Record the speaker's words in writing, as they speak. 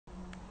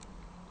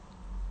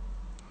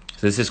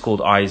So this is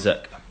called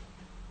Isaac.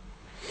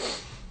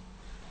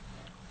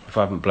 If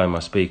I haven't blown my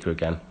speaker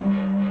again.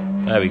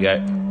 There we go.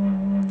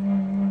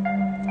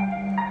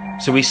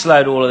 So we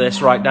slowed all of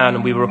this right down,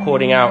 and we were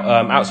recording out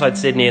outside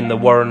Sydney in the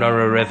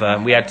Woronora River,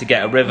 and we had to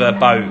get a river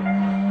boat.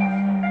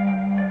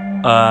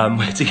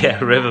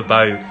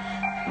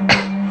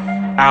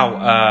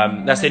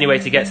 Out. That's the only way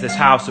to get to this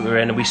house that we were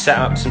in, and we set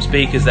up some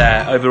speakers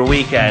there over a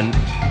weekend,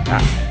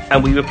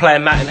 and we were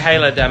playing Matt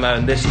Inhaler demo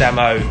and this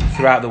demo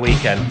throughout the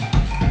weekend.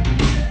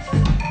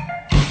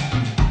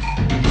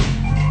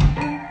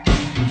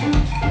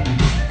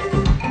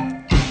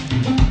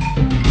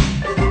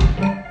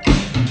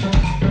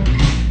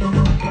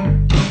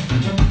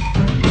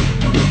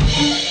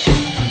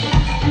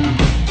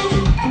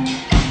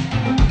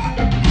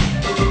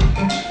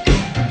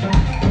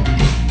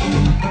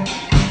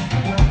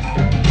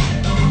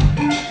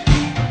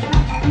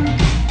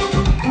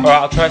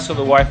 Alright, I'll try to sort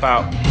the Wi-Fi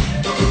out.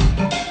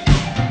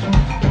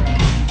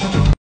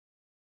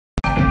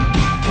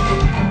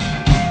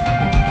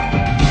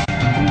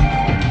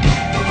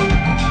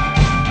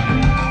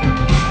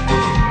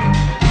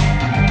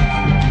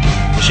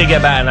 It should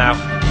get better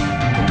now.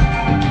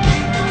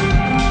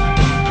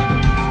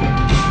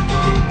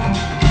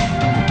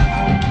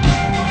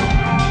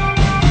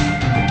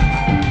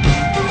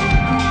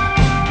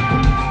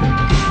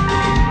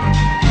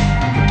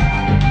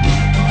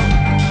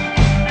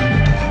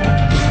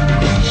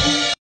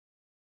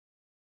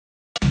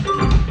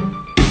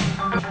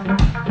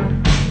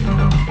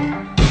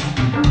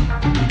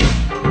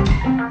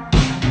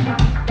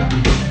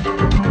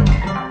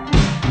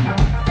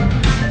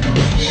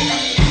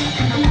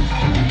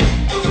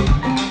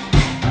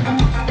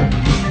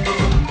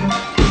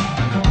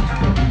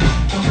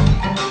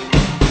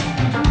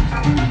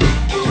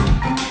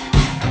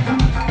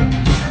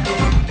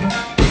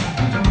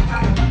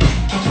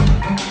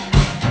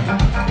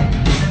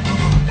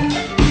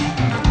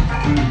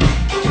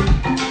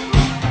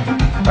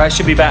 Right,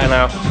 should be better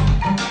now.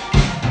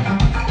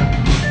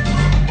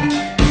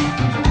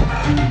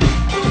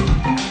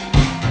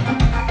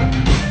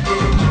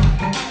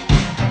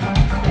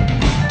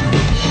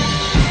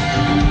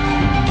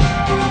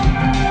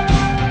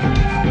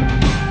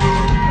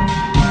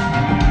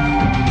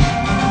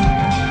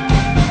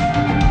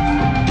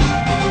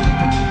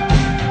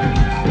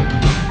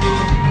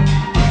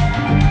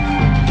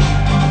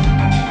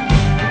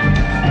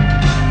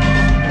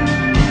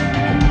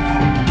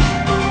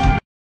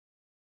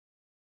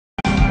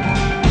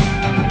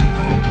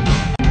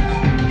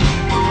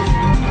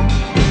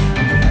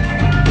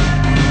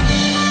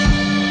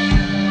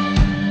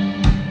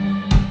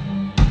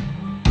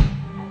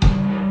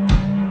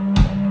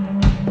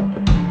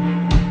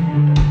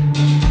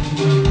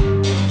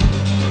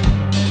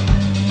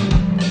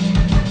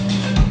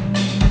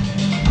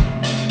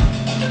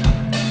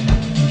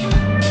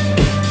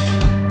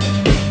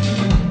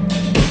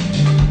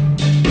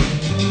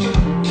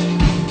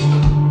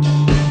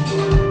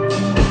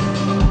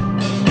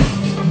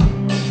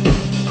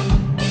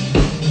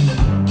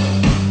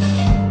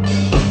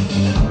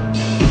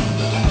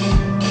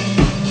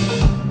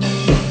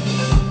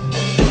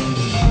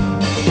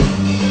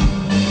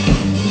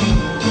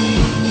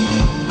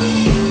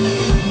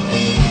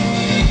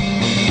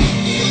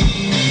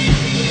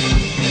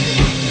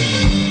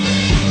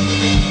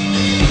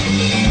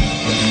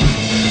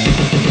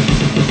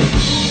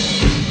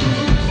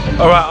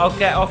 Alright, I'll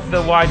get off the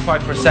Wi-Fi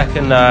for a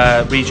second,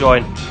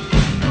 rejoin.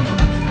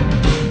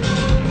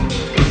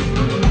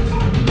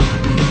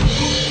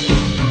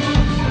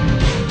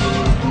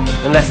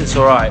 Unless it's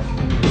alright.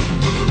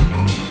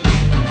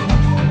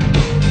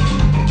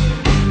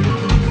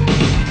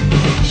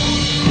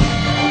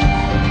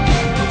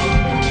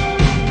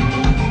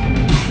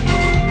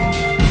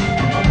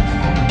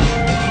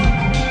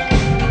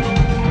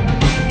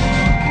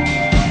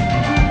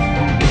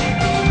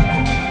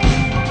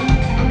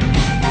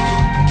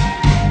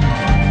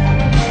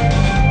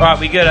 Alright,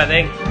 we good, I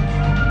think.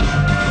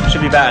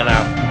 Should be better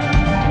now.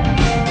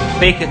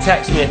 Speaker,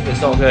 text me if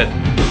it's not good.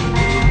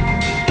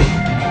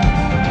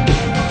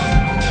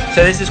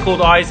 So this is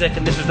called Isaac,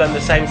 and this was done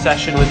the same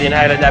session with the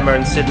Inhaler demo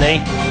in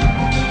Sydney.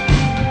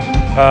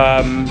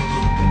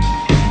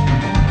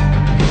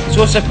 It's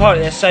also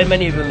partly, there's so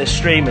many of them in the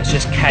stream, it's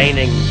just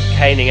caning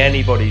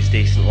anybody's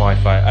decent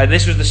Wi-Fi.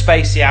 This was the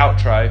spacey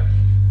outro.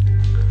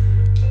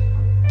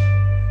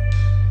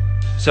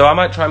 So I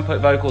might try and put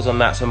vocals on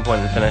that at some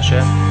point and finish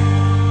it.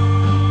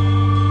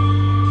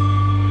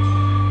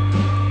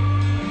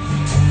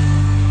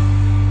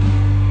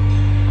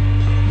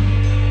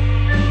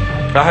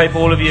 I hope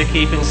all of you are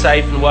keeping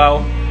safe and well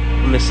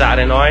on this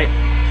Saturday night.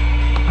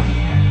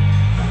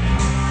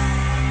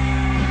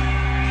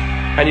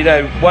 And you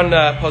know, one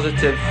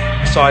positive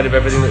side of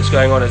everything that's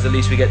going on is at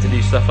least we get to do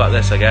stuff like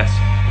this, I guess.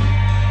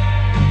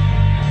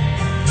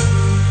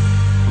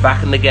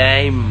 Back in the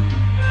game.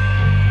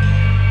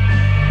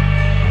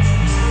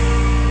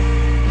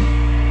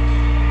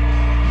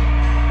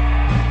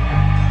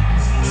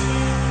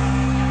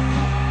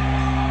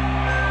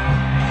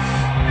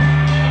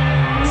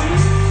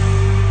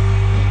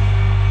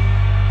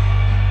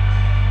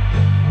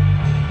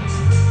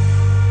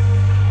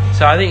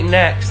 So I think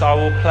next I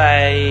will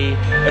play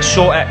a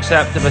short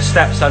excerpt of a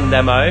Stepson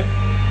demo.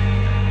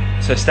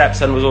 So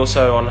Stepson was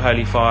also on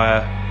Holy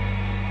Fire,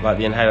 like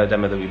the Inhaler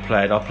demo that we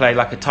played. I'll play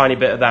like a tiny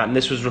bit of that, and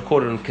this was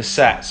recorded on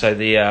cassette. So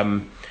we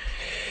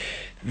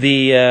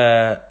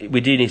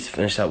do need to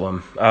finish that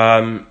one.